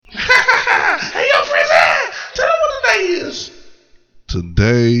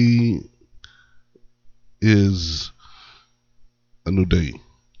Today is a new day.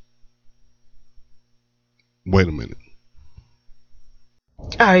 Wait a minute.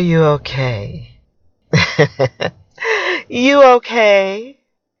 Are you okay? You okay?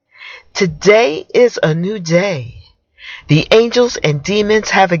 Today is a new day. The angels and demons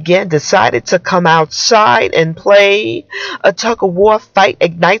have again decided to come outside and play. A tug-of-war fight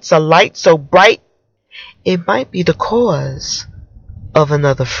ignites a light so bright it might be the cause of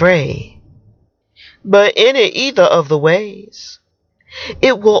another fray. But in either of the ways,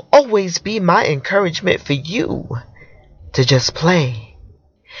 it will always be my encouragement for you to just play.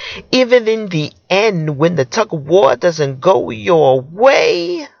 Even in the end, when the tug-of-war doesn't go your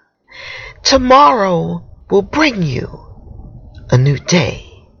way, tomorrow will bring you a new day.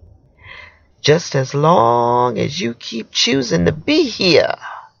 Just as long as you keep choosing to be here,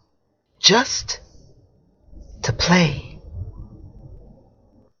 just to play.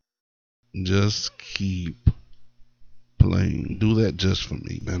 Just keep playing. Do that just for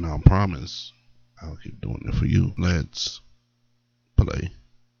me, and I'll promise I'll keep doing it for you. Let's play.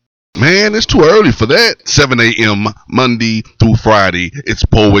 Man, it's too early for that. 7 a.m. Monday through Friday. It's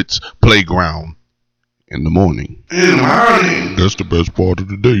Poets Playground. In the morning. That's the best part of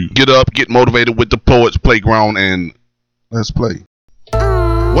the day. Get up, get motivated with the Poets Playground, and let's play.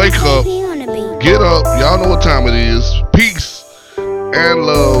 Wake up, get up. Y'all know what time it is. Peace and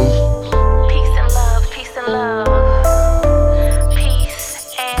love. Peace and love, peace and love.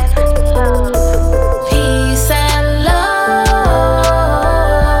 Peace and love. Peace and love.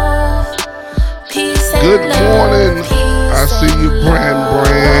 Peace and Good morning. I see you, Brand.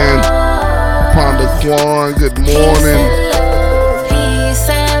 Ponda Quan, good morning. Peace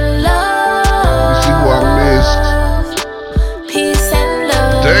and love. Let me see who I missed. Peace and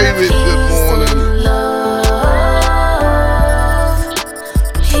love. David, good morning.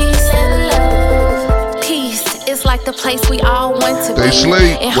 Peace and love. Peace is like the place we all want to They be.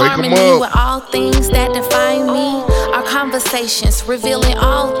 sleep. In Wake 'em harmony up. with all things that define me. Our conversations revealing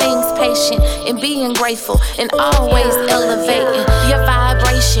all things patient and being grateful and always elevating your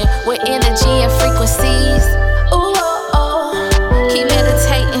vibration with energy and frequencies. Ooh, oh, oh. Keep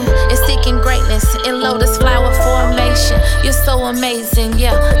meditating and seeking greatness in lotus flower formation. You're so amazing,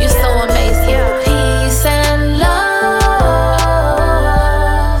 yeah, you're so amazing. Peace and love.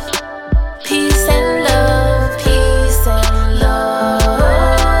 Peace and love. Peace and love.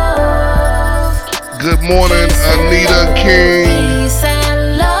 Good morning, Anita King. Peace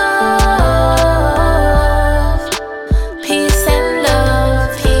and love. Peace and love.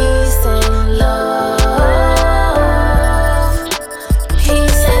 Peace and love.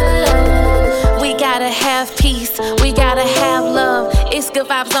 Peace and love. We gotta have peace. We gotta have love. It's good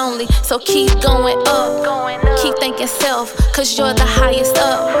vibes only, so keep going up. Keep thinking self, cause you're the highest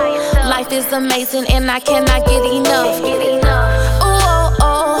up. Life is amazing and I cannot get enough. Ooh, oh,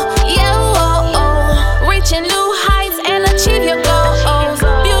 oh, yeah, oh, oh. Reaching new heights and achieve your goals.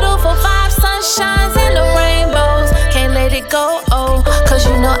 Beautiful vibes, sunshines and the rainbows. Can't let it go, oh, cause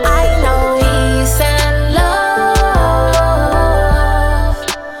you know I know. Peace and love.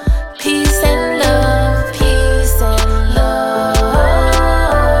 Peace and love. Peace and love.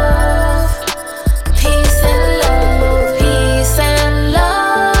 Peace and love. Peace and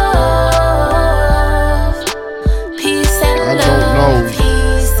love. Peace and I love. don't know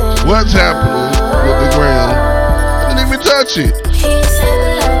Peace and what's happening with the ground. I didn't even touch it. Peace and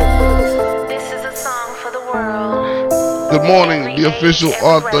love. This is a song for the world. Good morning, the official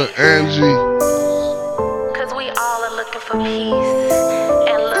author, Angie. Cause we all are looking for peace.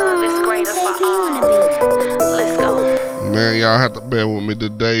 And love is greater for all. Let's go. Man, y'all have to bear with me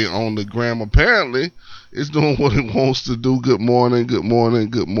today on the gram. Apparently, it's doing what it wants to do. Good morning, good morning,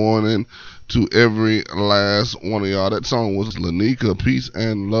 good morning to every last one of y'all. That song was Lanika, Peace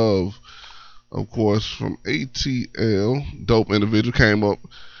and Love, of course, from ATL. Dope individual came up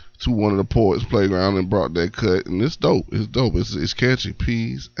to one of the Poets Playground and brought that cut, and it's dope. It's dope. It's catchy.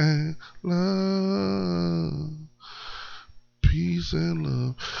 Peace and love. Peace and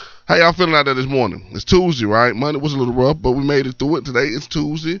love. How y'all feeling out there this morning? It's Tuesday, right? Monday was a little rough, but we made it through it. Today it's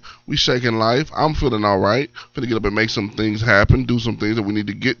Tuesday. We shaking life. I'm feeling all right. Finna get up and make some things happen, do some things that we need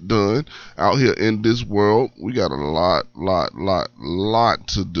to get done out here in this world. We got a lot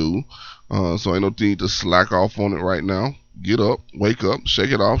to do. So ain't no need to slack off on it right now. Get up, wake up,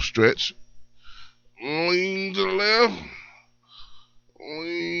 shake it off, stretch. Lean to the left.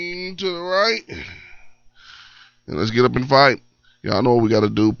 Lean to the right. And let's get up and fight. Y'all know what we got to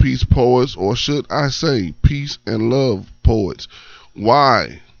do. Peace poets, or should I say peace and love poets.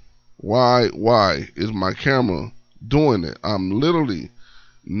 Why is my camera doing it. I'm literally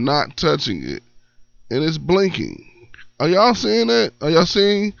not touching it, and it's blinking. Are y'all seeing that? Are y'all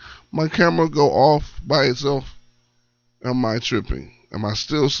seeing my camera go off by itself? Am I tripping? Am I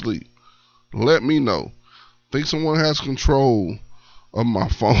still asleep? Let me know. Think someone has control of my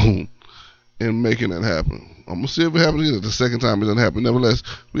phone and making it happen. I'm going to see if it happens again. The second time it doesn't happen. Nevertheless,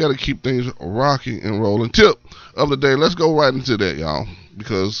 we got to keep things rocking and rolling. Tip of the day. Let's go right into that, y'all.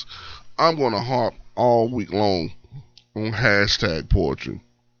 Because I'm going to harp all week long on hashtag poetry.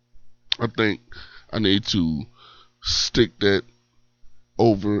 I think I need to stick that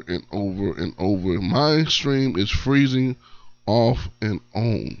over and over and over. My stream is freezing off and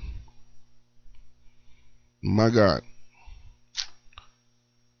on. My God.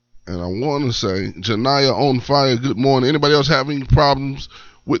 And I want to say, Janaya on fire, good morning. Anybody else having problems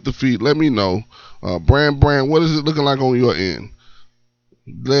with the feed? Let me know. Brand, what is it looking like on your end?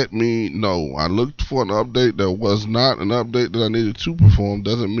 Let me know. I looked for an update. There was not an update that I needed to perform.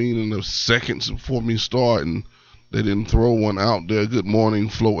 Doesn't mean in the seconds before me starting, they didn't throw one out there. Good morning,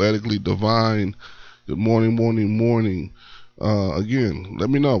 Floetically Divine. Good morning. Again, let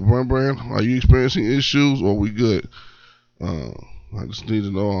me know. Brand, are you experiencing issues or are we good? I just need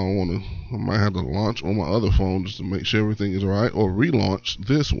to know. I might have to launch on my other phone just to make sure everything is right, or relaunch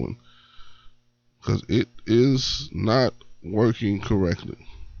this one because it is not working correctly.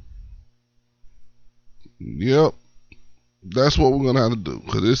 Yep, that's what we're gonna have to do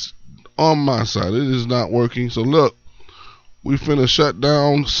because it's on my side. It is not working. So look, we finna shut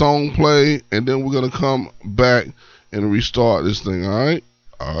down song play, and then we're gonna come back and restart this thing. All right.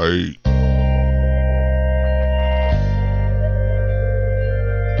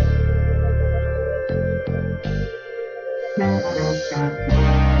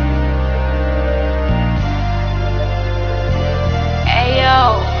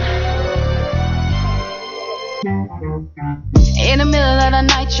 In the middle of the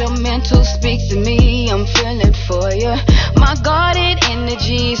night, your mental speaks to me. I'm feeling for you. My guarded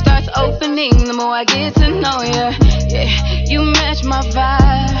energy starts opening the more I get to know you. Yeah, you match my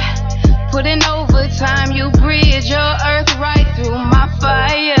vibe. Putting overtime, you bridge your earth right through my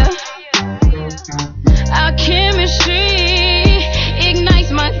fire. Our chemistry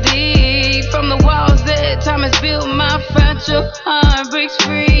ignites my deep. From the walls that time has built, my fragile heart breaks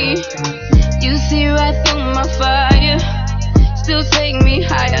free. You see right through my fire. Still take me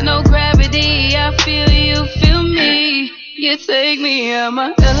higher, no gravity. I feel you, feel me. You take me out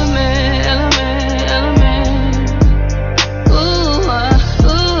my element. Ooh,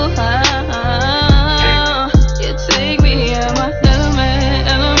 you take me out my element.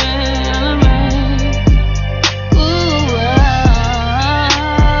 Ooh,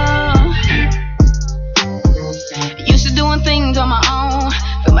 used to doing things on my own.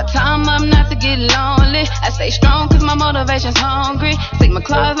 Fill my time up not to get lonely. I stay strong cause my motivation's hungry. Take my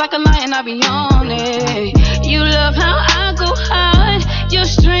claws like a lion, I be on it. You love how I go hard. Your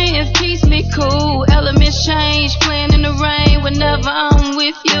strength keeps me cool. Elements change, playing in the rain whenever I'm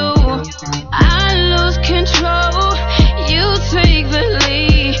with you. I lose control, you take the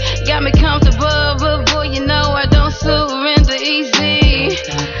lead. Got me comfortable, but boy, you know I don't surrender easy.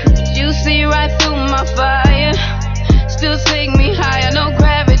 You see right through my fire. Still take me higher, no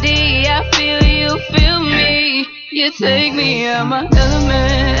gravity. I feel you, feel me. You take me out my element.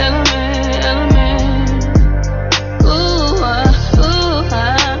 Ooh,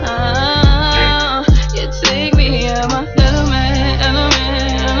 you take me out my element.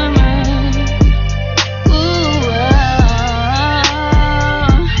 Ooh,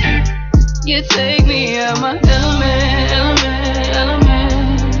 you take me out my element.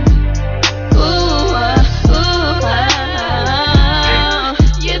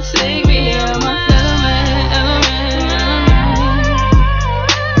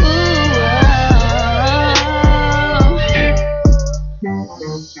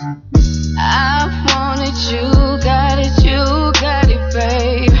 I wanted you, got it,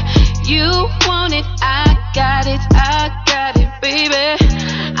 babe. You want it, I got it, baby.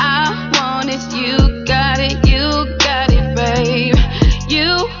 I want it, you got it, babe.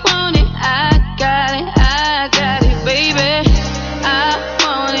 You want it, I got it, baby. I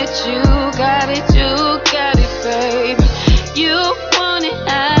want it, you got it, babe. You want it,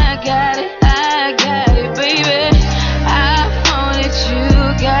 I got it, baby. I want it, you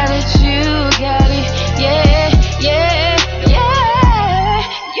got it, yeah.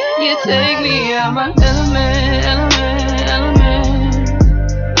 You take me out my element.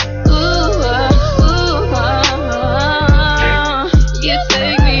 Ooh, you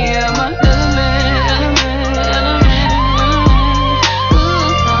take me out my element.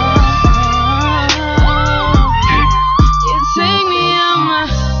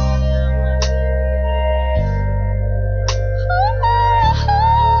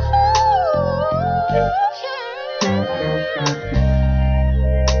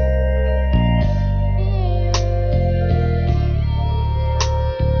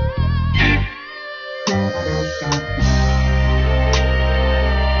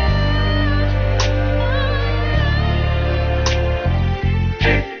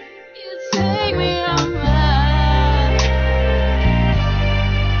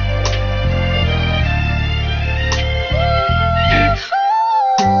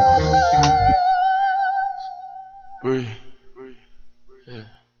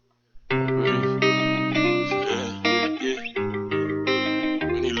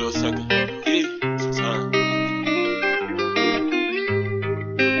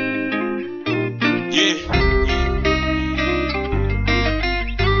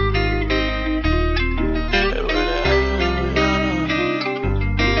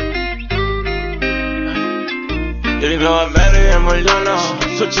 know I'm mad at him, Mariana.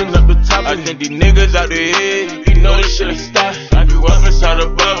 Switching up the top, I think these niggas out their head. You know this shit ain't stop. I grew up inside a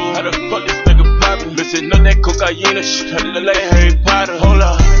bubble. How the fuck this nigga poppin'? Listen up that cocaine shit, I look like Harry Potter. Hold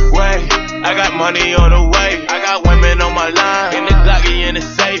up, wait, I got money on the way. I got women on my line, in the Glocky in the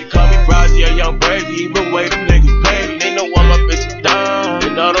safe. Call me Brazzy, a young Brady, but wait, them niggas pay me. They know I'm a bitch down,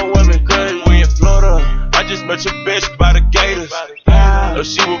 and all the women crazy. We in Florida, I just met your bitch by the Gators. So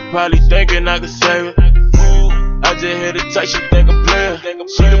she was probably thinking I could save her. I just hit the touch, she think I'm player.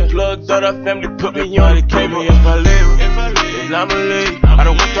 She the plug, thought her family put me on the cable. If I live, then I'ma leave. I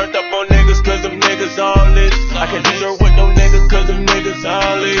don't want turned up on niggas, cause them niggas all lit. I can't do dirt with no niggas, cause them niggas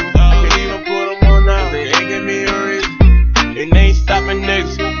all evil. I can't even put them on now, they ain't give me a reason. And they ain't stopping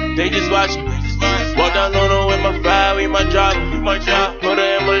niggas, they just watching. Walk down on her with my fire, we my driver. Put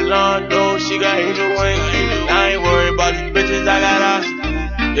her in Milan, though, she got angel wings. I ain't worried about these bitches, I got eyes.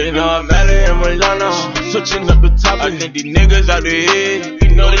 They know I'm mad at him, Mariana. Switching up the top, I think these niggas out their head. You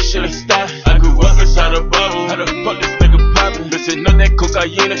know this shit ain't stop. I grew up inside a bubble. How the fuck this nigga poppin'? Listen up that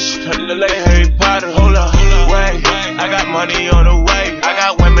cocaine shit, I look like Harry Potter. Hold up, wait, I got money on the way. I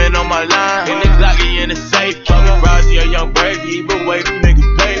got women on my line, in the Glocky in the safe. Call me Brazzy, a young Brady, but wait, them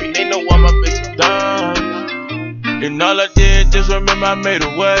niggas pay me. They know I'm a bitch down. And all I did, just remember I made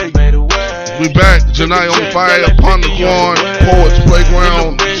a way. We back, Janai on fire, upon the Quan, Poets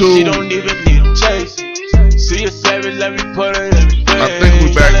Playground 2. She don't even need a chase. See a savage, let me put her in the bed. I think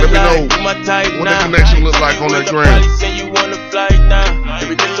we back, let me know what the connection look like on that gram. You wanna fly down.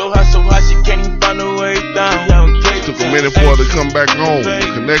 Everything so hot, she can't even find her way down. Took a minute for her to come back home. The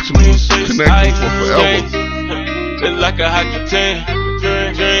connection was connecting for forever. It's like a hockey team.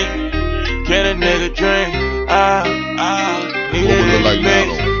 Drink. Can a nigga drink? What we look like now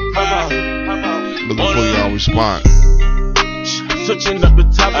though? Looking for y'all response. Switching up the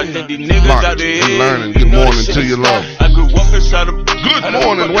top, I think these niggas out there and learning. Good morning to your love. I grew up inside a good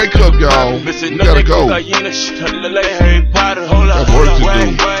morning, wake up y'all. We gotta go. Got work to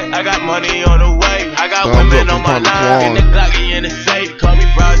do. I got money on the way. I got women on my line. In the Glocky in the safe. Call me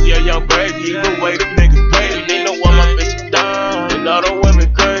Brazzy, a young Brady. But wait, them niggas crazy. They know I'm a bitch down. And all the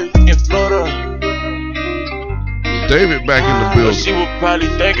women crazy in Florida. David back in the building. She was probably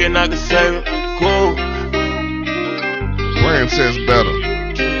thinking I could save her. Cool. Brand says better.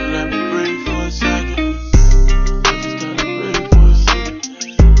 Let me breathe for a second.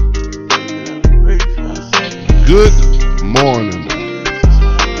 Good morning.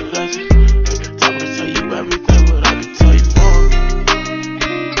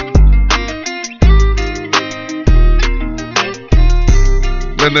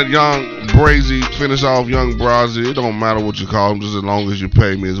 Let that young Brazzy finish off young Brazzy. It don't matter what you call him, just as long as you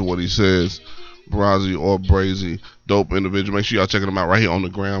pay me is what he says. Brazzy or Brazzy, dope individual. Make sure y'all checking them out right here on the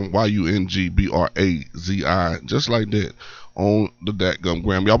gram. YUNGBRAZI, just like that on the Datgum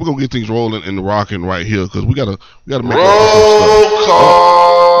gram. Y'all, we're gonna get things rolling and rocking right here because we gotta make roll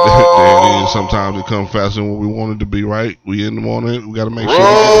call. There it is. Sometimes it comes faster than what we want it to be. Right? We in the morning. We gotta make sure we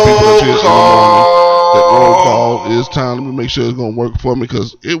get the people that's here in the morning. That roll call is time. Let me make sure it's gonna work for me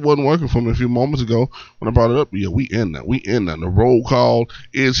because it wasn't working for me a few moments ago when I brought it up. Yeah, we in that. The roll call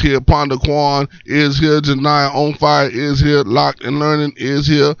is here. Ponda Quan is here. Janai on fire is here. Locked and learning is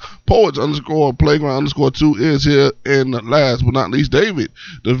here. Poets _ playground _ 2 is here. And last but not least, David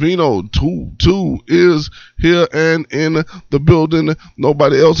Davino 2 is here and in the building.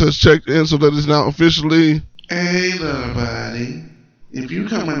 Nobody else has checked in, so that is now officially. Hey, little buddy. If you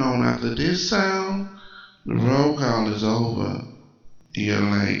coming on after this sound, the roll call is over. You're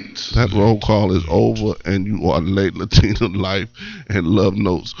late. That roll call is over, and you are late. Latina Life and Love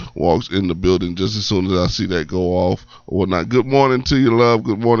Notes walks in the building just as soon as I see that go off or whatnot. Good morning to you, love.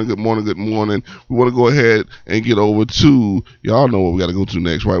 Good morning. We want to go ahead and get over to, y'all know what we got to go to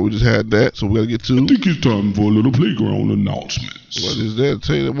next, right? We just had that, so we got to get to. I think it's time for a little playground announcements. What is that?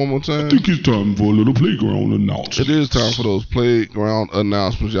 Tell you that one more time. I think it's time for a little playground announcements. It is time for those playground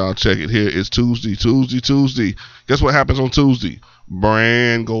announcements. Y'all check it here. It's Tuesday. Guess what happens on Tuesday?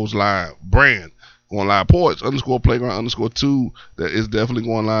 Brand goes live. Brand going live. Poets _ playground _ 2. That is definitely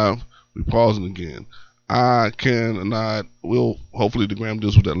going live. We pausing again. I cannot. We'll hopefully the gram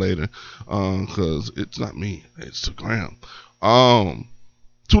deals with that later. Cause it's not me. It's the gram.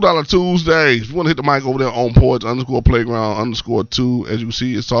 $2 Tuesday. If you want to hit the mic over there on Poets _ playground _ 2, as you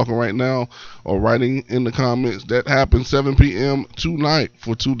see, it's talking right now or writing in the comments. That happens 7 p.m. tonight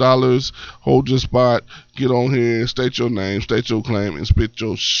for $2. Hold your spot. Get on here. State your name. State your claim. And spit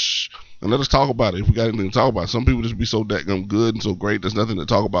your shh. And let us talk about it if we got anything to talk about. Some people just be so damn good and so great. There's nothing to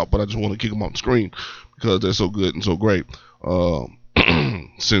talk about, but I just want to kick them off the screen because they're so good and so great.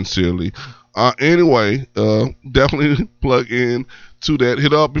 Sincerely. Anyway, definitely plug in to that.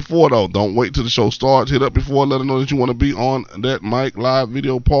 Hit up before though. Don't wait till the show starts. Hit up before. Let them know that you want to be on that mic live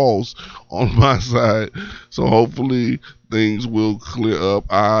video pause on my side. So hopefully things will clear up.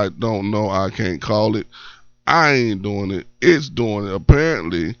 I don't know. I can't call it. I ain't doing it. It's doing it.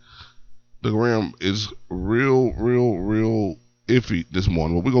 Apparently, the gram is real iffy this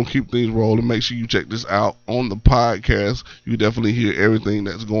morning. But we're going to keep things rolling. Make sure you check this out on the podcast. You definitely hear everything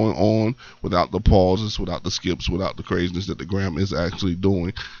that's going on without the pauses, without the skips, without the craziness that the gram is actually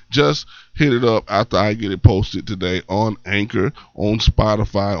doing. Just hit it up after I get it posted today on Anchor, on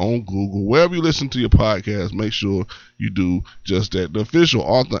Spotify, on Google, wherever you listen to your podcast. Make sure you do just that. The official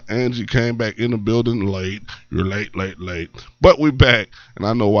author Angie came back in the building late. You're late. But we're back, and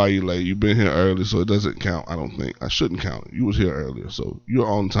I know why you're late. You've been here early, so it doesn't count. I don't think. I shouldn't count it. You was here earlier, so you're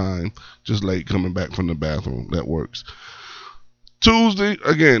on time. Just late coming back from the bathroom. That works. Tuesday,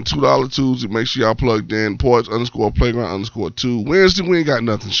 again, $2 Tuesday. Make sure y'all plugged in. Poets_playground_2. Wednesday, we ain't got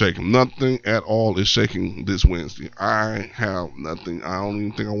nothing shaking. Nothing at all is shaking this Wednesday. I have nothing. I don't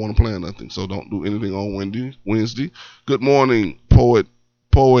even think I want to plan nothing. So don't do anything on Wednesday. Good morning, Poet.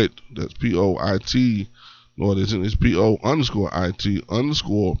 That's P-O-I-T. No, it isn't. It's P-O_I-T_poet.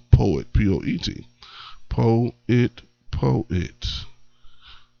 P-O-E-T. Poet.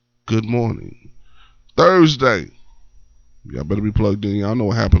 Good morning. Thursday. Y'all better be plugged in. Y'all know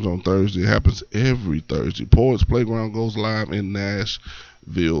what happens on Thursday. It happens every Thursday. Poets Playground goes live in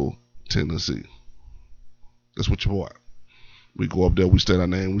Nashville, Tennessee. That's what your boy. We go up there, we state our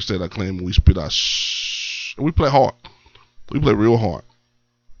name, we state our claim, and we spit our shh. And we play hard. We play real hard.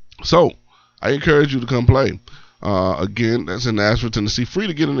 So, I encourage you to come play. Again, that's in Nashville, Tennessee. Free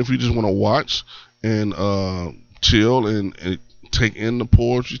to get in if you just want to watch and chill and take in the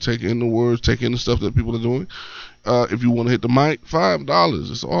poetry, take in the words, take in the stuff that people are doing. If you want to hit the mic, $5.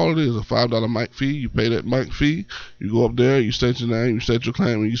 That's all it is, a $5 mic fee. You pay that mic fee. You go up there, you state your name, you state your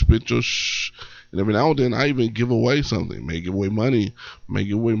claim, and you spit your shh. And every now and then, I even give away something. May give away money, may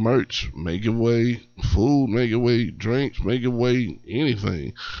give away merch, may give away food, may give away drinks, may give away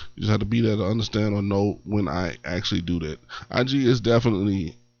anything. You just have to be there to understand or know when I actually do that. IG is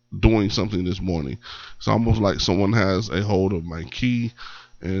definitely doing something this morning. It's almost like someone has a hold of my key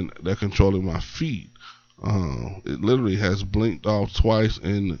and they're controlling my feed. It literally has blinked off twice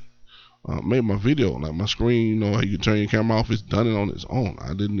and made my video. Like my screen, you know how you turn your camera off, it's done it on its own.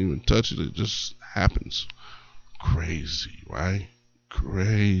 I didn't even touch it. It just happens. Crazy, right?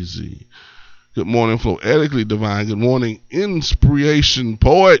 Crazy. Good morning, Floetically Divine. Good morning, Inspiration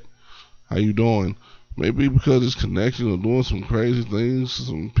Poet. How you doing? Maybe because it's connection or doing some crazy things.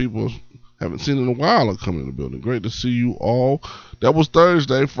 Some people haven't seen in a while are coming in the building. Great to see you all. That was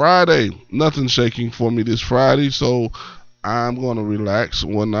Thursday. Friday, nothing shaking for me this Friday, so I'm going to relax.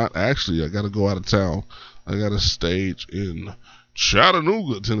 Well, not actually. I got to go out of town. I got a stage in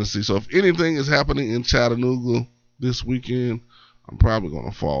Chattanooga, Tennessee. So if anything is happening in Chattanooga this weekend, I'm probably going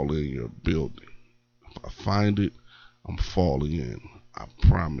to fall in your building. If I find it, I'm falling in. I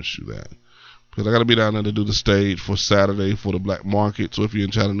promise you that. Because I got to be down there to do the stage for Saturday for the Black Market. So if you're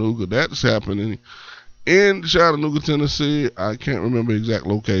in Chattanooga, that's happening in Chattanooga, Tennessee. I can't remember the exact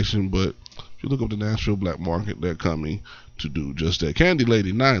location, but if you look up the Nashville Black Market, they're coming to do just that. Candy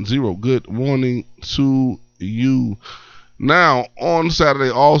Lady 90, good morning to you. Now, on Saturday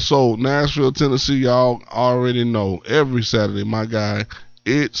also, Nashville, Tennessee, y'all already know. Every Saturday, my guy,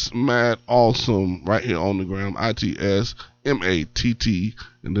 it's Mad Awesome right here on the gram. ITSMATT,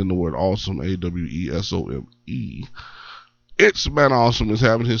 and then the word awesome, AWESOME. It's Mad Awesome is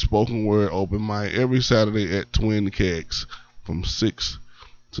having his spoken word open mic every Saturday at Twin Kegs from 6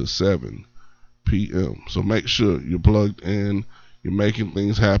 to 7 p.m. So make sure you're plugged in. You're making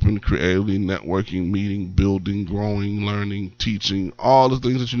things happen creatively, networking, meeting, building, growing, learning, teaching, all the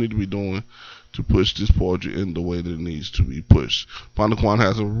things that you need to be doing to push this poetry in the way that it needs to be pushed. Pondaquan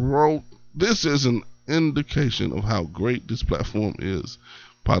has a wrote, this is an indication of how great this platform is.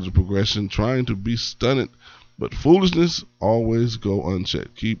 Positive progression, trying to be stunted, but foolishness always go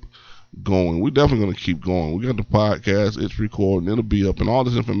unchecked. Keep going. We're definitely going to keep going. We got the podcast, it's recording, it'll be up, and all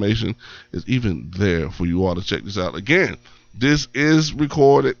this information is even there for you all to check this out. Again, this is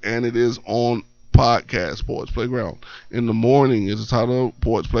recorded and it is on podcast, Poets Playground. In the morning is the title of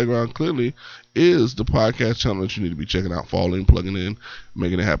Poets Playground. Clearly is the podcast channel that you need to be checking out, following, plugging in,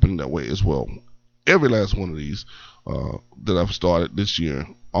 making it happen that way as well. Every last one of these that I've started this year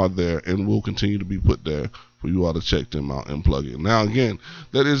are there and will continue to be put there for you all to check them out and plug in. Now, again,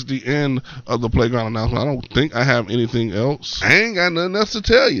 that is the end of the Playground announcement. I don't think I have anything else. I ain't got nothing else to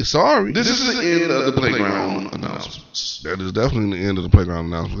tell you. Sorry. This is the end of the Playground announcement. announcements. That is definitely the end of the playground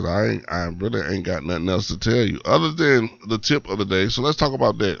announcement. I really ain't got nothing else to tell you other than the tip of the day. So let's talk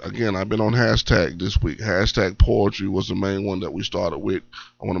about that. Again, I've been on hashtag this week. Hashtag poetry was the main one that we started with.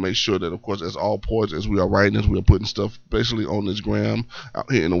 I want to make sure that, of course, as all poets, as we are writing this, we are putting stuff basically on this gram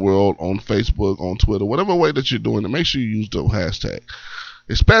out here in the world, on Facebook, on Twitter, whatever way that you're doing it, make sure you use the hashtag.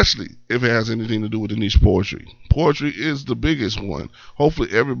 Especially if it has anything to do with the niche poetry. Poetry is the biggest one. Hopefully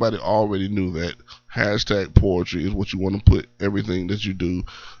everybody already knew that. Hashtag poetry is what you want to put everything that you do.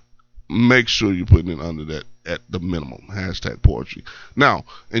 Make sure you're putting it under that at the minimum. Hashtag poetry. Now,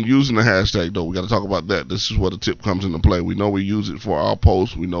 in using the hashtag though, we got to talk about that. This is where the tip comes into play. We know we use it for our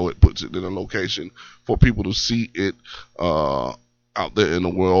posts. We know it puts it in a location for people to see it out there in the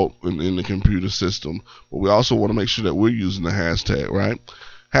world in the computer system, but we also want to make sure that we're using the hashtag, right?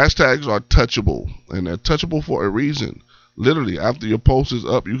 Hashtags are touchable, and they're touchable for a reason. Literally, after your post is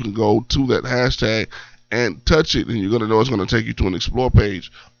up, you can go to that hashtag and touch it, and you're going to know it's going to take you to an explore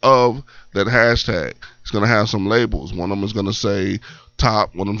page of that hashtag. It's going to have some labels. One of them is going to say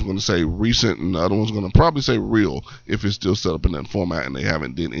top, one of them is going to say recent, and the other one's going to probably say real if it's still set up in that format and they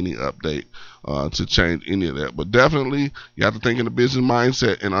haven't did any update to change any of that. But definitely, you have to think in the business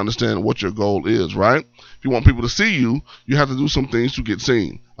mindset and understand what your goal is, right? If you want people to see you, you have to do some things to get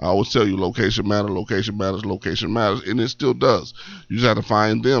seen. I always tell you, location matters, location matters, location matters, and it still does. You just have to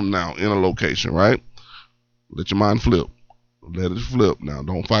find them now in a location, right? Let your mind flip. Let it flip. Now,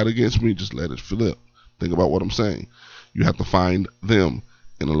 don't fight against me. Just let it flip. Think about what I'm saying. You have to find them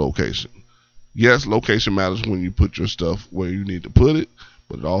in a location. Yes, location matters when you put your stuff where you need to put it,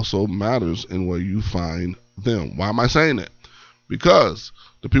 but it also matters in where you find them. Why am I saying that? Because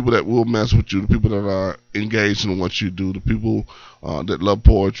the people that will mess with you, the people that are engaged in what you do, the people that love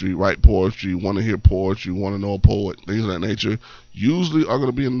poetry, write poetry, want to hear poetry, want to know a poet, things of that nature, usually are going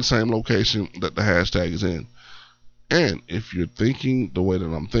to be in the same location that the hashtag is in. And if you're thinking the way that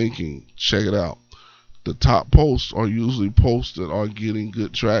I'm thinking, check it out. The top posts are usually posts that are getting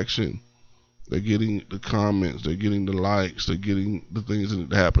good traction. They're getting the comments, they're getting the likes, they're getting the things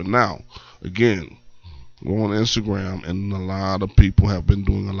that happen. Now, again, we're on Instagram, and a lot of people have been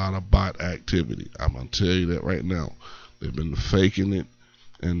doing a lot of bot activity. I'm going to tell you that right now. They've been faking it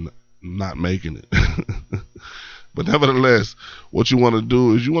and not making it. But nevertheless, what you want to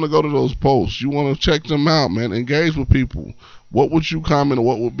do is you want to go to those posts. You want to check them out, man. Engage with people. What would you comment, or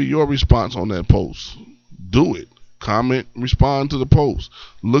what would be your response on that post? Do it. Comment, respond to the post.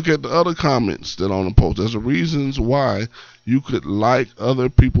 Look at the other comments that are on the post. There's reasons why you could like other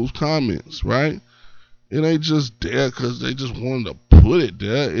people's comments, right? It ain't just there because they just wanted to put it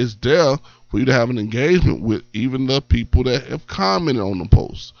there. It's there for you to have an engagement with even the people that have commented on the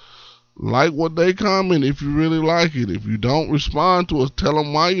post. Like what they comment if you really like it. If you don't respond to us, tell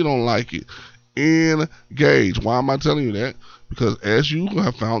them why you don't like it. Engage. Why am I telling you that? Because as you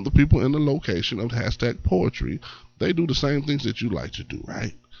have found the people in the location of hashtag poetry, they do the same things that you like to do,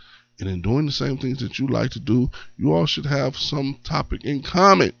 right? And in doing the same things that you like to do, you all should have some topic in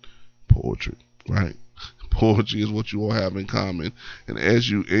common. Poetry, right? Poetry is what you all have in common. And as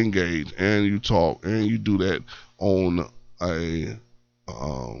you engage and you talk and you do that on a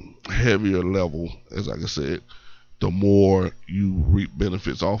heavier level, as I said, the more you reap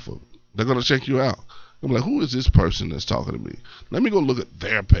benefits off of it. They're going to check you out. I'm like, who is this person that's talking to me? Let me go look at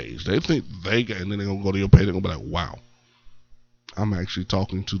their page. They think they got, and then they're going to go to your page and they're going to be like, wow, I'm actually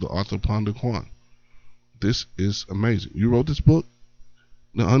talking to the author Ponda Quan. This is amazing. You wrote this book,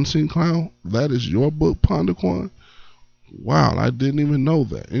 The Unseen Clown? That is your book, Ponda Quan? Wow, I didn't even know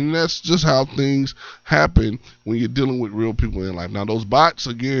that. And that's just how things happen when you're dealing with real people in life. Now, those bots,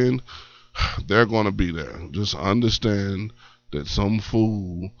 again, they're going to be there. Just understand that some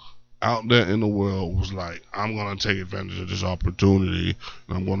fool out there in the world was like, I'm going to take advantage of this opportunity,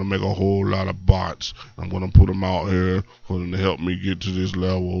 and I'm going to make a whole lot of bots. I'm going to put them out here for them to help me get to this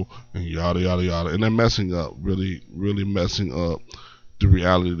level, and yada, yada, yada. And they're messing up, really, really messing up the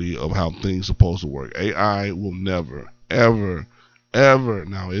reality of how things are supposed to work. AI will never, ever,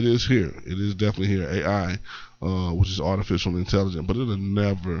 now it is here. It is definitely here. AI, which is artificial intelligence, but it'll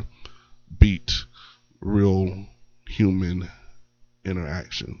never beat real human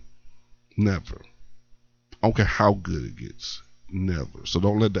interaction. Never. I don't care how good it gets. Never. So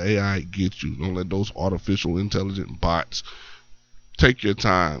don't let the AI get you. Don't let those artificial intelligent bots take your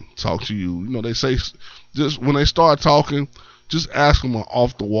time, talk to you. You know, they say just when they start talking, just ask them an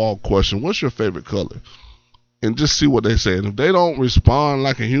off the wall question. What's your favorite color? And just see what they say. And if they don't respond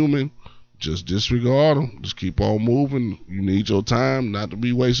like a human, just disregard them. Just keep on moving. You need your time not to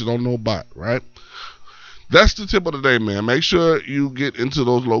be wasted on no bot, right? That's the tip of the day, man. Make sure you get into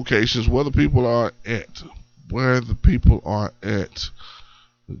those locations where the people are at. where the people are at.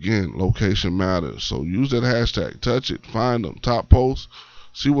 Again, location matters. So use that hashtag. Touch it. Find them. Top posts.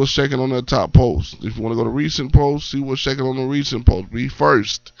 See what's shaking on that top post. If you want to go to recent posts, see what's shaking on the recent post. Be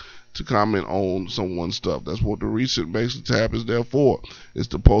first to comment on someone's stuff. That's what the recent basic tab is there for. It's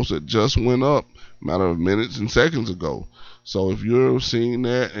the post that just went up a matter of minutes and seconds ago. So if you're seeing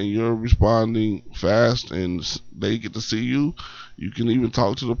that and you're responding fast and they get to see you, you can even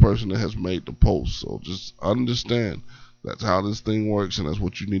talk to the person that has made the post. So just understand that's how this thing works, and that's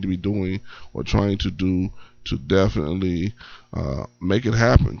what you need to be doing or trying to do to definitely make it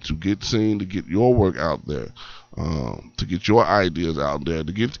happen, to get seen, to get your work out there, to get your ideas out there,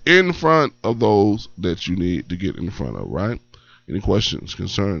 to get in front of those that you need to get in front of, right? Any questions,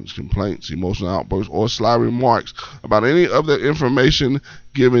 concerns, complaints, emotional outbursts, or sly remarks about any of the information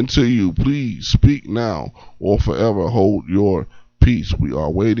given to you, please speak now or forever hold your peace. We are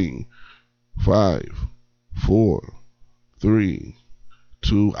waiting. 5, 4, 3,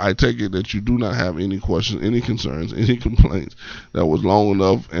 2. I take it that you do not have any questions, any concerns, any complaints. That was long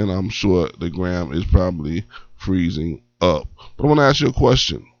enough, and I'm sure the gram is probably freezing up. But I want to ask you a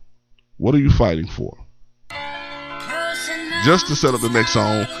question. What are you fighting for? Just to set up the next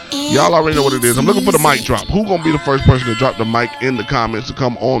song, y'all already know what it is. I'm looking for the mic drop. Who's going to be the first person to drop the mic in the comments to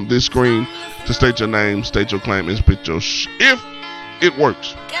come on this screen to state your name, state your claim, and spit your if it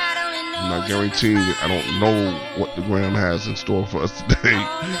works. I'm not guaranteeing it. I don't know what the gram has in store for us today.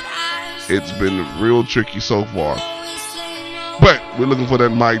 It's been real tricky so far. But we're looking for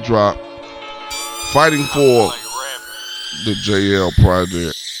that mic drop. Fighting for the JL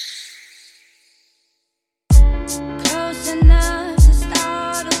project.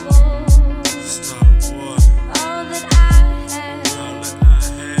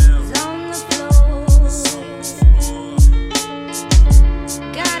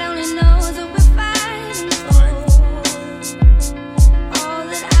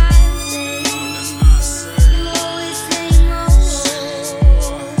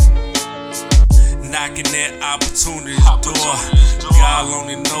 Opportunity's door. God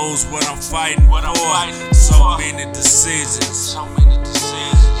only knows what I'm fighting for. So many decisions.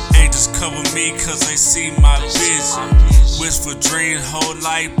 Angels cover me cause they see my vision. Wishful dreams, whole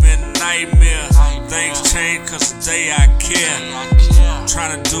life been a nightmare. Things change cause today I care.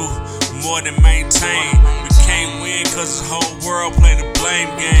 Trying to do more than maintain. We can't win cause the whole world play the blame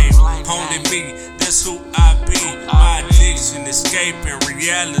game. Only me, that's who I be. My addiction, escaping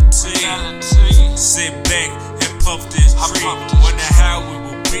reality. Sit back and puff this tree. Wonder how we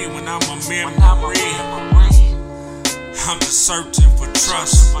will be when I'm a memory. I'm just searching for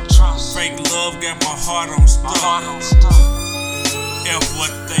trust. Fake love got my heart on stuff. F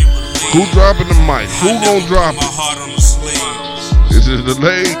what they believe. Who dropping the mic? Who gonna drop my heart on the sleeve? This is the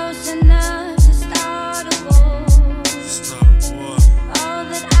lady.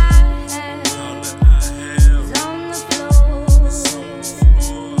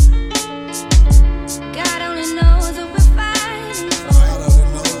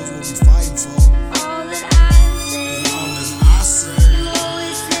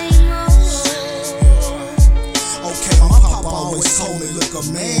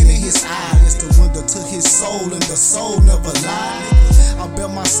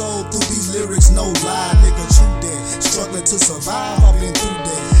 To survive, I've been through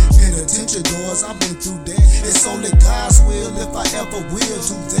that. Penitentiary doors, I've been through that. It's only God's will if I ever will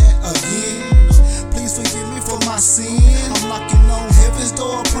do that again. Please forgive me for my sin. I'm knocking on heaven's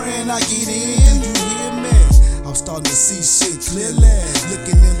door, praying I get in. You hear me? I'm starting to see shit clearly.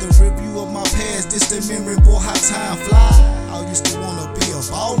 Looking in the review of my past, distant memory, boy, how time fly. I used to wanna be a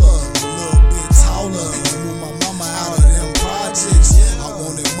baller, a little bit taller, and move my mama out of them projects. I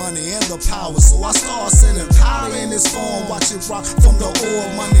wanted money and the power, so I started selling powder in this form. Watch it rock from the oil,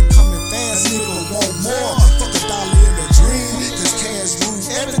 money coming fast, nigga want more. Fuck a dollar in a dream, cause cash rules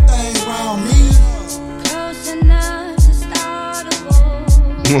everything around me.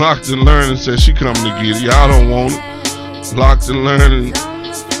 Locked and Learning says she coming to get it. Y'all don't want it. Locked and Learning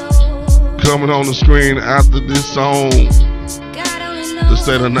coming on the screen after this song. To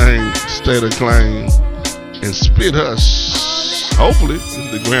state her name, state her claim, and spit her. Hopefully,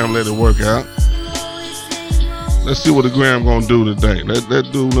 if the gram let it work out. Let's see what the gram gonna do today.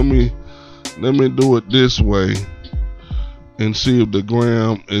 Let me do it this way and see if the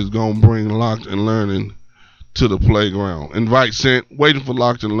gram is gonna bring Locked and Learning to the playground. Invite sent, waiting for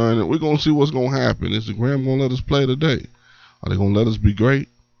Locked and Learning. We're gonna see what's gonna happen. Is the gram gonna let us play today? Are they gonna let us be great?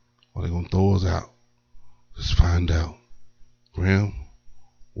 Or are they gonna throw us out? Let's find out. Gram,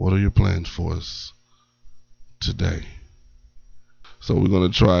 what are your plans for us today? So we're gonna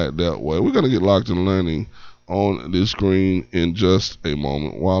try it that way. We're gonna get Locked and Learning on this screen in just a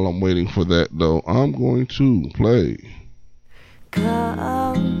moment. While I'm waiting for that, though, I'm going to play.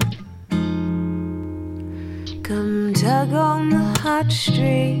 Come tug on the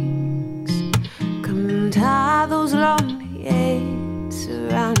heartstrings. Come tie those lonely ends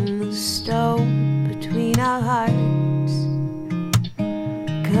around the stove between our hearts.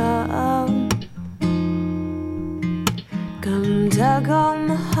 Come tug on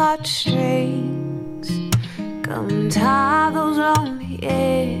the heartstrings. Come tie those lonely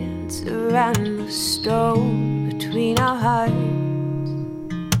ends around the stove between our hearts.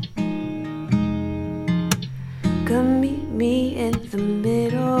 Come meet me in the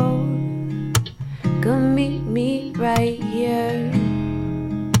middle. Come meet me right here.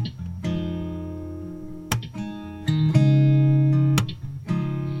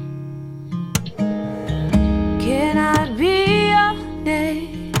 Can I be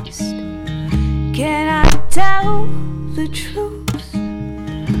honest? Can I tell the truth?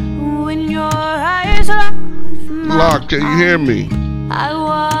 When your eyes lock with mine, Lock, can you hear me? I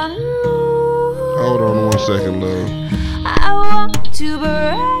want to move. Hold on 1 second, love. I want to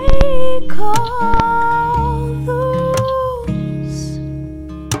break all the rules.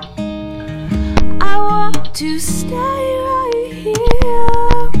 I want to stay right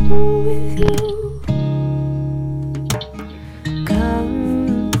here with you.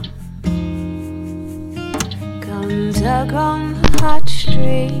 Come tug on the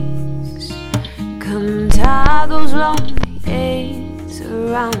heartstrings. Come tie those lonely ends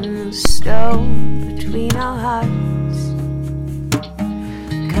around the stove between our hearts.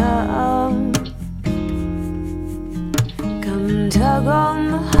 Come tug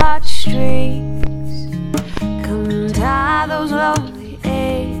on the heartstrings. Come tie those lonely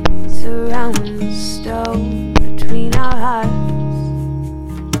ends around the stove between our hearts.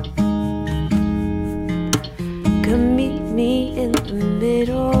 Come meet me in the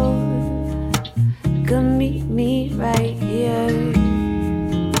middle. Come meet me right here.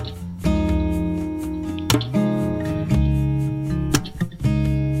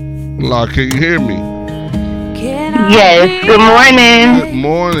 Lock, can you hear me? Yes, good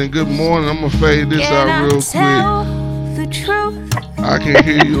morning. Good morning. I'm going to fade this out real quick. I can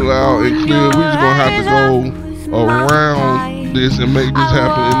hear you loud and clear. We're just going to have to go around this and make this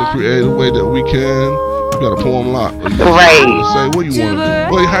happen in the creative way that we can. You got to pull them lock. Right. Say what you want to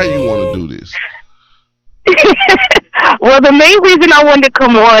do. Wait, how you want to do this? Well, the main reason I wanted to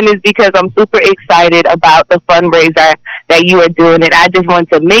come on is because I'm super excited about the fundraiser that you are doing, and I just want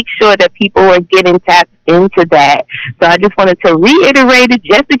to make sure that people are getting tapped into that. So I just wanted to reiterate it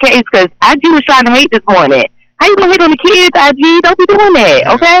just in case, because IG was trying to hate this morning. How you gonna hate on the kids, IG? Don't be doing that,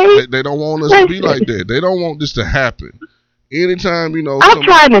 okay? They don't want us to be like that. They don't want this to happen. Anytime, I'm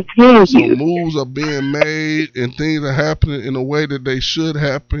trying to tell you, some moves are being made and things are happening in a way that they should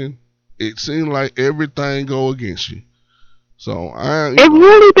happen, it seems like everything go against you. So it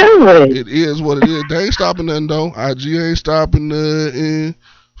really does. It is what it is. They ain't stopping nothing though. IG ain't stopping nothing.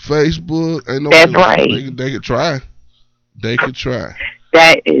 Facebook ain't no. That's right. They could try. They could try.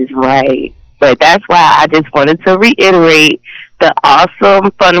 That is right. But that's why I just wanted to reiterate the awesome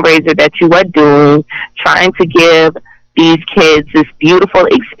fundraiser that you are doing, trying to give these kids this beautiful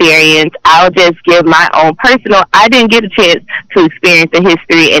experience. I'll just give my own personal. I didn't get a chance to experience the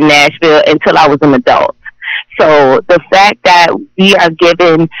history in Nashville until I was an adult. So the fact that we are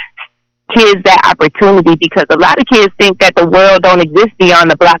giving kids that opportunity, because a lot of kids think that the world don't exist beyond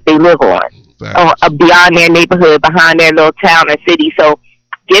the block they live on, or beyond their neighborhood, behind their little town or city. So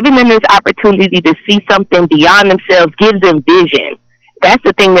giving them this opportunity to see something beyond themselves gives them vision. That's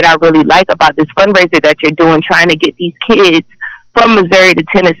the thing that I really like about this fundraiser that you're doing, trying to get these kids from Missouri to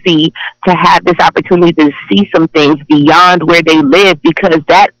Tennessee to have this opportunity to see some things beyond where they live, because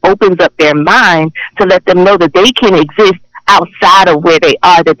that opens up their mind to let them know that they can exist outside of where they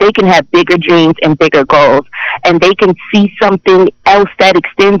are, that they can have bigger dreams and bigger goals, and they can see something else that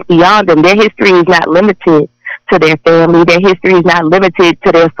extends beyond them. Their history is not limited to their family. Their history is not limited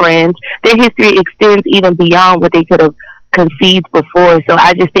to their friends. Their history extends even beyond what they could have conceived before. So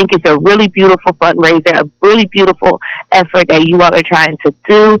I just think it's a really beautiful fundraiser, a really beautiful effort that you all are trying to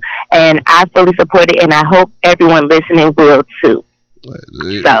do, and I fully support it, and I hope everyone listening will too.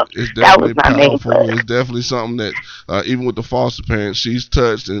 It's definitely powerful. It's definitely something that even with the foster parents, she's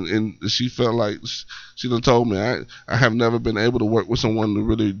touched, and she felt like she done told me, I have never been able to work with someone to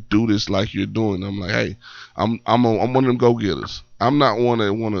really do this like you're doing. I'm like, hey, I'm one of them go-getters. I'm not one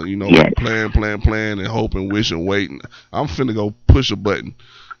that want to plan and hope and wish and wait. I'm finna go push a button,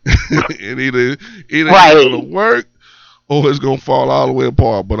 and either it's gonna work or it's gonna fall all the way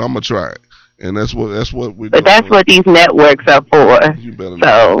apart. But I'm gonna try it. And that's what we. But that's what these networks are for. You better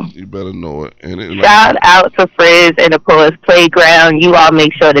know it. And shout out to Frizz and the Poets Playground. You all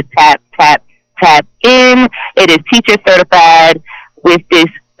make sure to tap in. It is teacher certified with this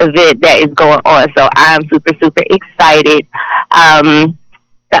event that is going on. So I'm super excited.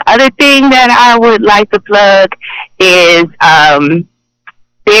 The other thing that I would like to plug is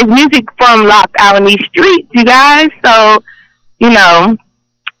there's music from Locked Out in these streets, you guys. So,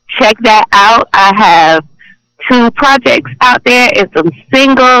 check that out. I have 2 projects out there and some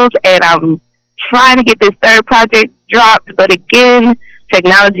singles, and I'm trying to get this 3rd project dropped. But again,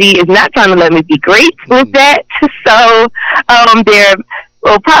 technology is not trying to let me be great with that. So there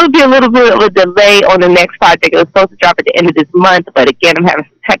will probably be a little bit of a delay on the next project. It was supposed to drop at the end of this month, but again, I'm having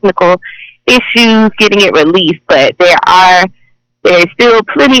some technical issues getting it released. But there's still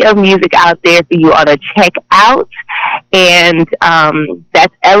plenty of music out there for you all to check out. And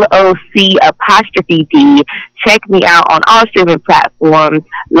that's LOC''D. Check me out on all streaming platforms.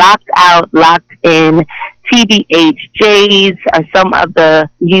 Locked Out, Locked In, TBHJs are some of the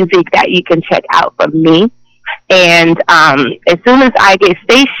music that you can check out from me. And as soon as I get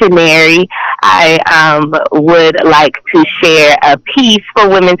stationary, I would like to share a piece for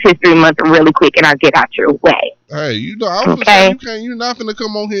Women's History Month really quick, and I'll get out your way. Hey, I was saying you're not going to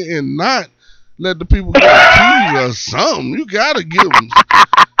come on here and not let the people get a tease or something. You got to give them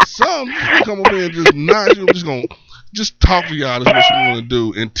something. You come over here and just not. You're just going to just talk to y'all. That's what you want to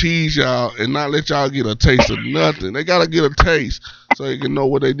do, and tease y'all and not let y'all get a taste of nothing. They got to get a taste so they can know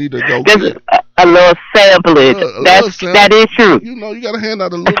what they need to go get. A little samplage. That is true. You got to hand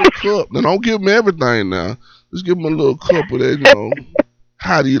out a little cup. Now, don't give them everything now. Just give them a little cup of that,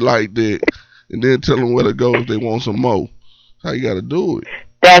 how do you like that? And then tell them where to go if they want some more. How you got to do it.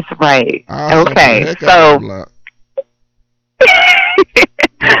 That's right. Okay. So,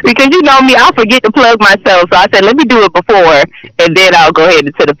 because you know me, I'll forget to plug myself. So I said, let me do it before, and then I'll go ahead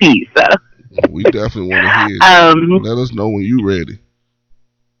into the piece. So. We definitely want to hear it. Let us know when you're ready.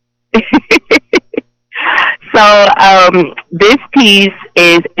 So this piece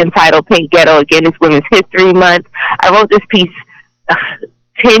is entitled Pink Ghetto. Again, it's Women's History Month. I wrote this piece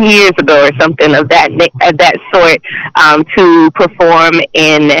 10 years ago or something of that sort to perform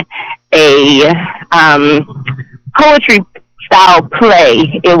in a poetry style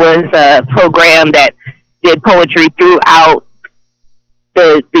play. It was a program that did poetry throughout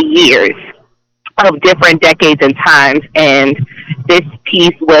the years of different decades and times, and this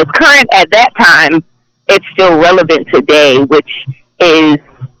piece was current at that time. It's still relevant today, which is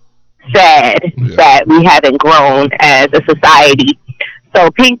sad that we haven't grown as a society. So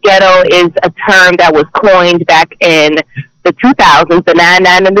Pink Ghetto is a term that was coined back in the 2000s, the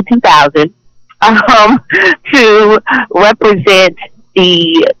 99 and the 2000s, to represent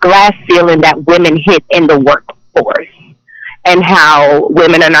the glass ceiling that women hit in the workforce, and how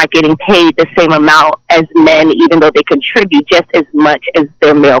women are not getting paid the same amount as men, even though they contribute just as much as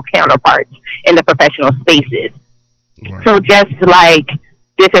their male counterparts in the professional spaces. Right. So just like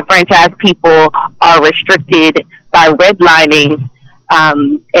disenfranchised people are restricted by redlining,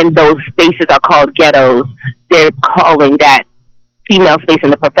 and those spaces are called ghettos, they're calling that female space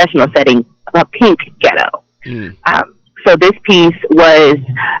in the professional setting a pink ghetto. So this piece was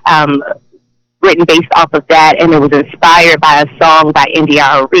written based off of that, and it was inspired by a song by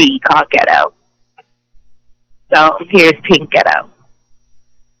India.Arie called Ghetto. So here's Pink Ghetto.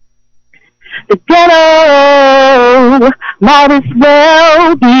 The ghetto might as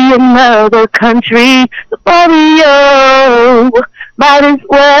well be another country. The barrio might as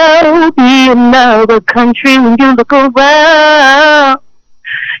well be another country. When you look around,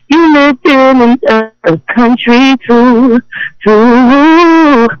 you live in another country too.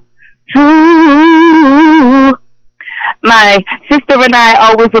 My sister and I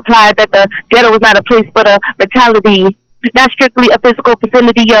always replied that the ghetto was not a place but a mentality, not strictly a physical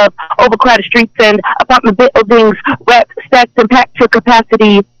vicinity of overcrowded streets and apartment buildings wrapped, stacked, and packed to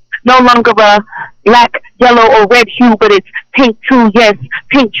capacity. No longer a black, yellow, or red hue, but it's pink too, yes,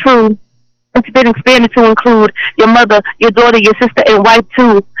 pink true. It's been expanded to include your mother, your daughter, your sister, and wife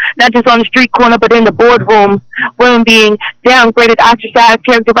too. Not just on the street corner, but in the boardroom. Women being downgraded, ostracized,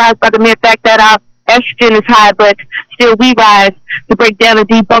 characterized by the mere fact that our estrogen is high, but still we rise to break down and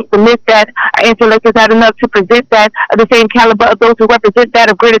debunk the myth that our intellect is not enough to present that of the same caliber of those who represent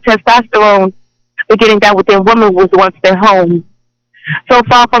that of greater testosterone. Forgetting that within women was once their home. So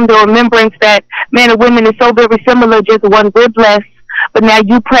far from the remembrance that men and women is so very similar, just one rib less. But now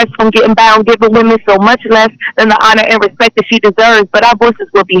you press from getting by on giving women so much less than the honor and respect that she deserves. But our voices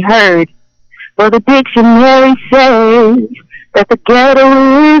will be heard. For the dictionary says that the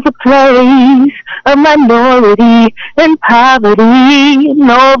ghetto is a place of minority and poverty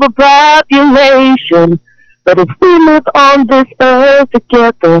and overpopulation. But if we live on this earth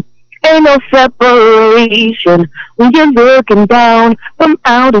together, ain't no separation. When you're looking down from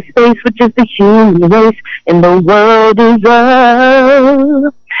outer space, which is the human race, and the world is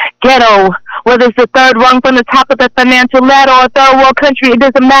a ghetto. Whether it's the third rung from the top of the financial ladder or a third world country, it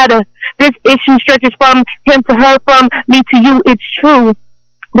doesn't matter. This issue stretches from him to her, from me to you. It's true.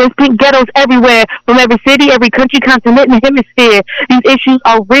 There's pink ghettos everywhere, from every city, every country, continent, and hemisphere. These issues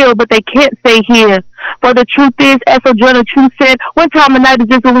are real, but they can't stay here. For the truth is, as Sojourner Truth said, one time of night is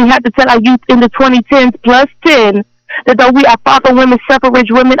this when we have to tell our youth in the 2010s plus 10 that though we are far from women,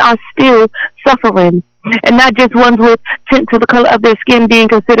 suffrage women are still suffering. And not just ones with tint to the color of their skin being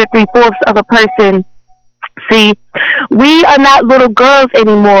considered 3/4 of a person. See, we are not little girls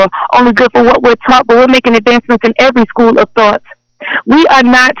anymore, only good for what we're taught, but we're making advancements in every school of thought. We are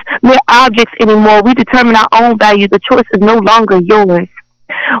not mere objects anymore. We determine our own value. The choice is no longer yours.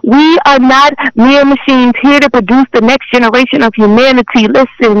 We are not mere machines here to produce the next generation of humanity.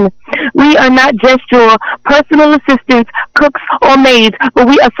 Listen, we are not just your personal assistants, cooks, or maids, but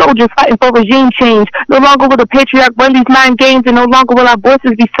we are soldiers fighting for regime change. No longer will the patriarch run these mind games, and no longer will our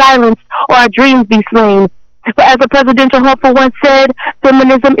voices be silenced or our dreams be slain. But as a presidential hopeful once said,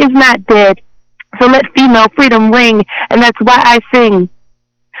 feminism is not dead. So let female freedom ring, and that's why I sing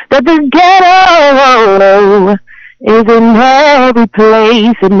that this ghetto is in every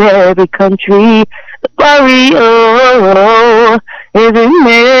place, in every country. The barrio is in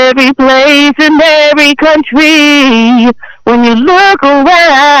every place, in every country. When you look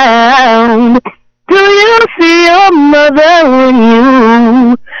around, do you see your mother when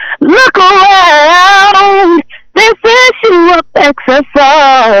you look around? This issue of exercise.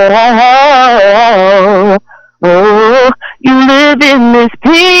 Oh, you live in this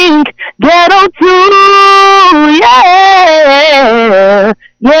pink ghetto too. Yeah,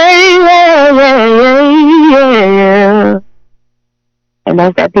 yeah. And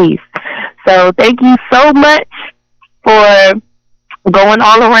that's that piece. So thank you so much for going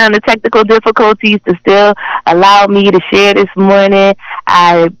all around the technical difficulties to still allow me to share this morning.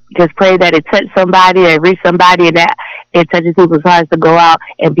 I just pray that it touched somebody or reach somebody, and that it touches people's hearts to go out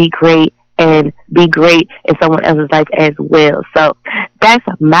and be great in someone else's life as well. So that's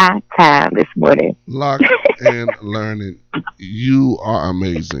my time this morning. Locked and Learning, you are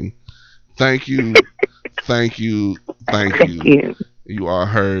amazing. Thank you. Thank you. You are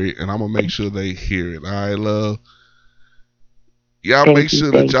heard, and I'm going to make sure they hear it. All right, love? Y'all make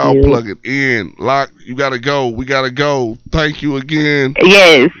sure that y'all plug it in. Lock, you got to go. We got to go. Thank you again.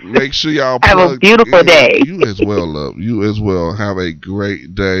 Yes. Make sure y'all plug have a beautiful in. day. You as well, love. You as well. Have a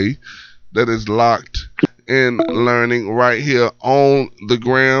great day. That is Locked and Learning right here on the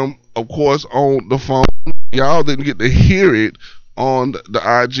gram. Of course, on the phone. Y'all didn't get to hear it on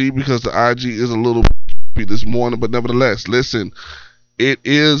the IG because the IG is a little this morning. But nevertheless, listen, it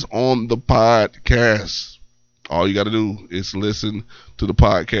is on the podcast. All you got to do is listen to the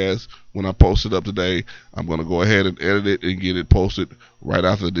podcast. When I post it up today, I'm going to go ahead and edit it and get it posted right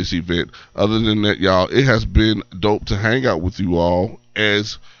after this event. Other than that, y'all, it has been dope to hang out with you all.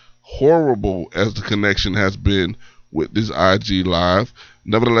 As horrible as the connection has been with this IG Live,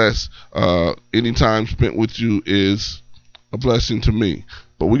 nevertheless, any time spent with you is a blessing to me.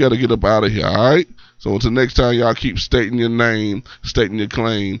 But we got to get up out of here, all right? So until next time, y'all keep stating your name, stating your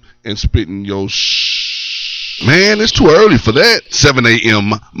claim, and spitting your Man, it's too early for that. 7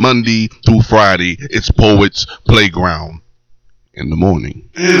 a.m. Monday through Friday. It's Poets Playground. In the morning.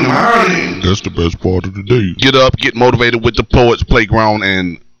 That's the best part of the day. Get up, get motivated with the Poets Playground,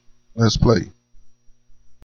 and let's play.